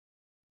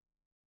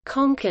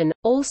Konkan,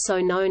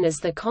 also known as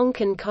the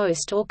Konkan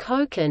Coast or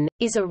Konkan,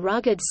 is a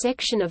rugged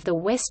section of the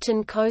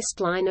western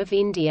coastline of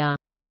India.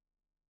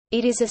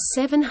 It is a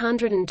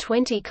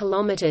 720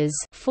 kilometers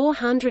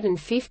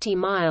 (450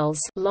 miles)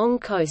 long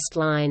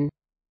coastline.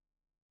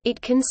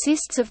 It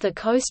consists of the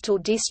coastal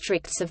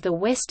districts of the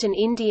western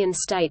Indian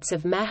states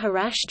of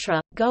Maharashtra,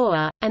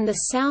 Goa, and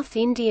the South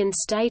Indian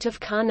state of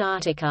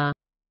Karnataka.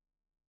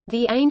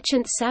 The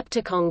ancient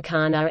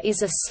Saptakonkana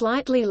is a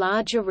slightly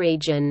larger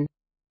region.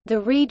 The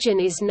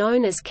region is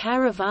known as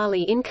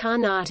Karavali in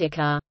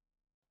Karnataka.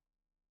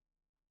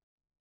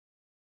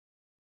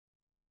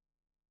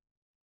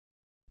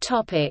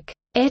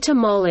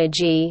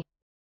 Etymology.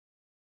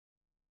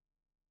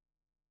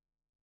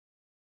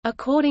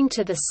 According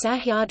to the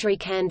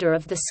Sahyadrikanda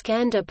of the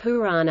Skanda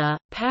Purana,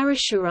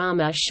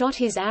 Parashurama shot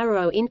his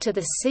arrow into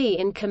the sea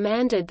and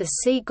commanded the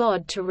sea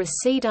god to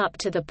recede up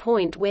to the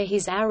point where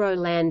his arrow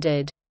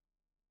landed.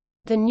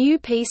 The new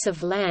piece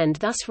of land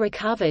thus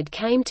recovered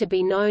came to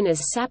be known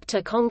as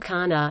Sapta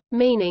Konkana,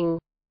 meaning,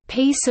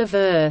 piece of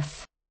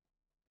earth,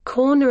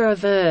 corner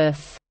of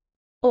earth,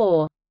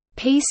 or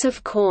piece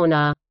of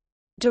corner,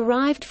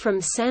 derived from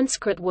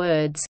Sanskrit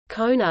words,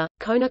 kona,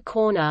 kona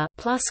corner,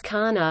 plus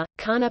kana,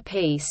 kana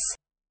piece.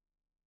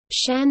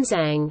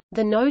 Shanzang,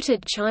 the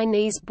noted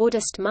Chinese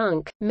Buddhist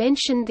monk,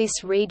 mentioned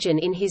this region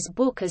in his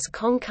book as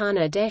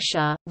Konkana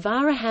Desha.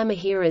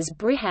 Varahamihira's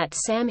Brihat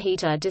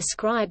Samhita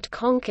described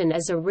Konkan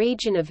as a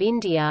region of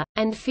India,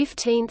 and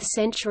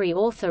 15th-century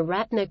author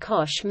Ratna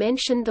Kosh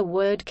mentioned the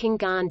word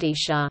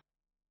Kingandisha.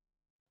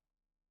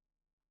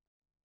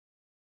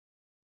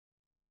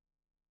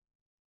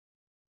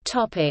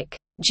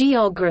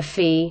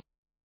 Geography.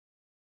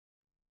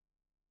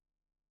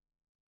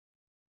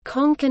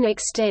 Konkan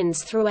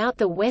extends throughout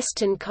the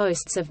western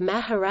coasts of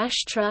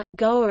Maharashtra,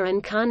 Goa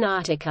and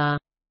Karnataka.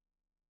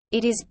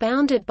 It is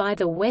bounded by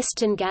the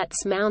Western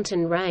Ghats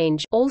mountain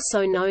range,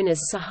 also known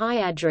as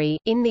Sahyadri,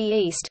 in the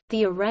east,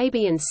 the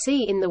Arabian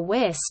Sea in the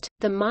west,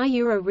 the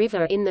Mayura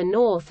River in the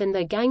north and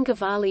the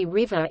Gangavali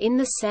River in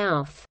the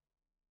south.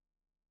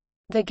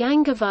 The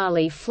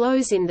Gangavali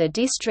flows in the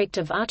district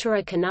of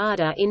Uttara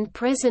Kannada in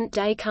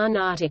present-day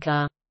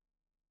Karnataka.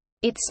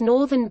 Its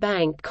northern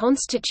bank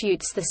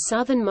constitutes the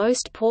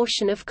southernmost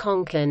portion of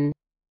Konkan.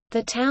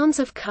 The towns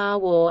of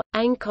Karwar,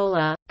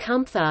 Ankola,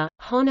 Kumtha,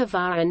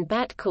 Honavar and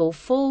Batkal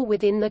fall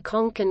within the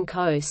Konkan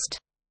coast.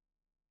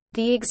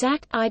 The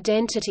exact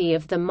identity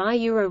of the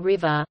Mayura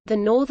River, the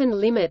northern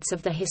limits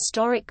of the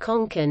historic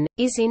Konkan,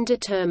 is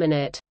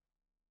indeterminate.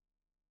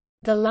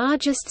 The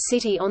largest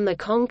city on the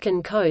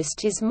Konkan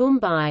coast is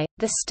Mumbai,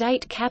 the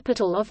state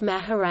capital of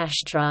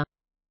Maharashtra.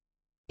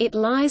 It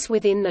lies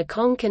within the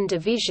Konkan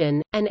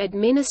division, an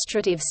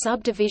administrative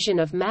subdivision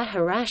of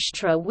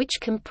Maharashtra which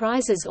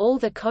comprises all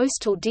the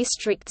coastal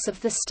districts of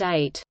the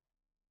state.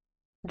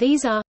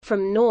 These are,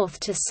 from north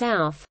to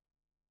south: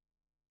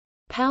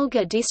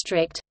 Palghar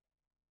district,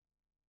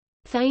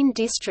 Thane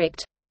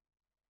district,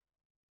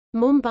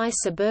 Mumbai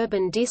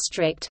suburban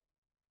district,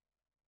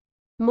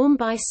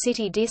 Mumbai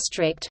city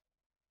district,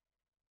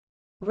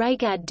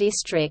 Raigad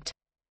district,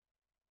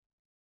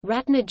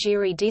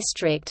 Ratnagiri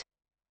district,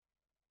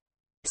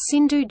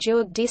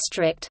 Sindhudurg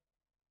district,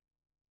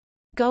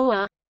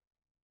 Goa,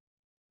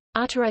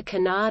 Uttara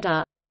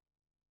Kannada,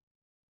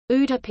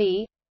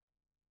 Udupi,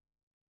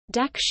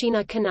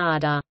 Dakshina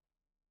Kannada.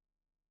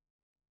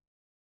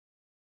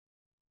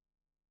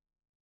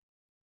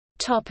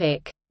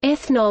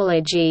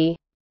 Ethnology.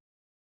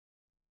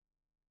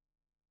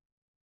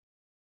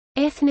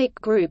 Ethnic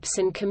groups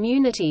and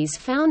communities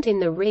found in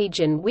the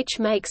region which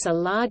makes a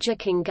larger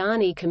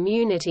Kingani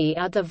community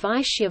are the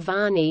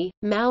Vaishyavani,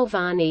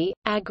 Malvani,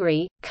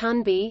 Agri,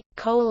 Kunbi,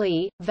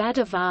 Koli,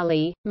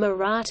 Vadavali,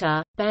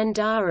 Maratha,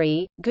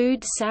 Bandari,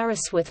 Goud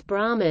Saraswat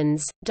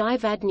Brahmins,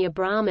 Divadnya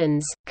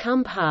Brahmins,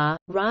 Kumbhar,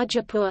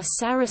 Rajapur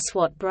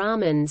Saraswat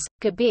Brahmins,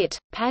 Gabit,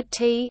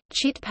 Padti,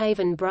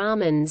 Chitpavan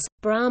Brahmins,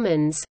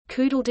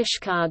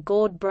 Kudaldishkar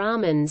Gaud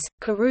Brahmins,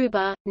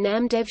 Karuba,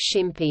 Namdev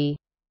Shimpi.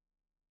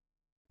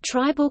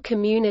 Tribal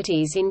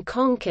communities in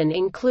Konkan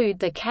include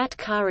the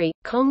Katkari,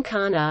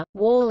 Konkana,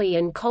 Wali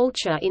and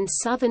Kolcha in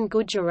southern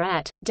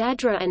Gujarat,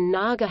 Dadra and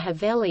Nagar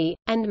Haveli,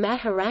 and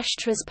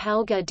Maharashtra's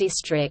Palghar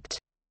district.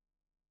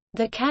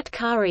 The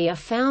Katkari are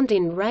found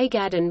in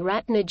Raigad and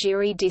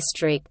Ratnagiri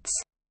districts.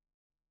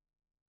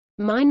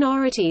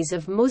 Minorities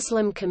of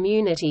Muslim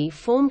community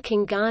form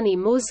Kingani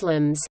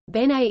Muslims,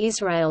 Bene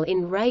Israel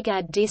in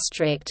Raigad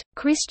district,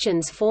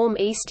 Christians form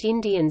East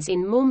Indians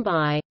in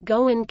Mumbai,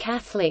 Goan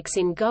Catholics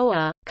in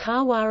Goa,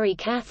 Karwari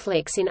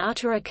Catholics in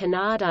Uttara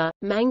Kannada,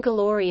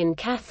 Mangalorean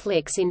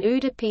Catholics in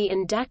Udupi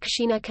and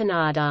Dakshina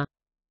Kannada.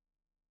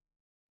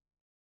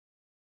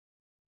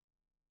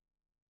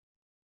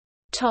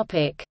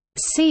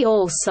 See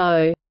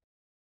also: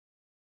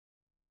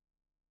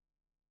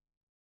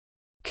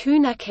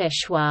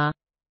 Kunakeshwar,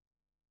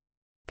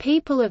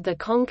 people of the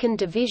Konkan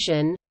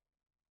division,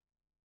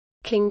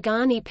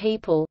 Kingani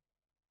people,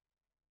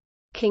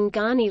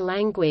 Kingani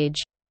language,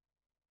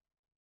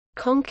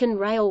 Konkan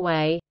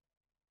Railway,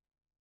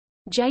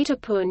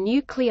 Jaitapur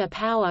nuclear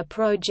power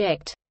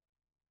project,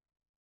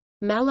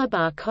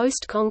 Malabar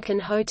Coast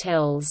Konkan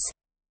hotels.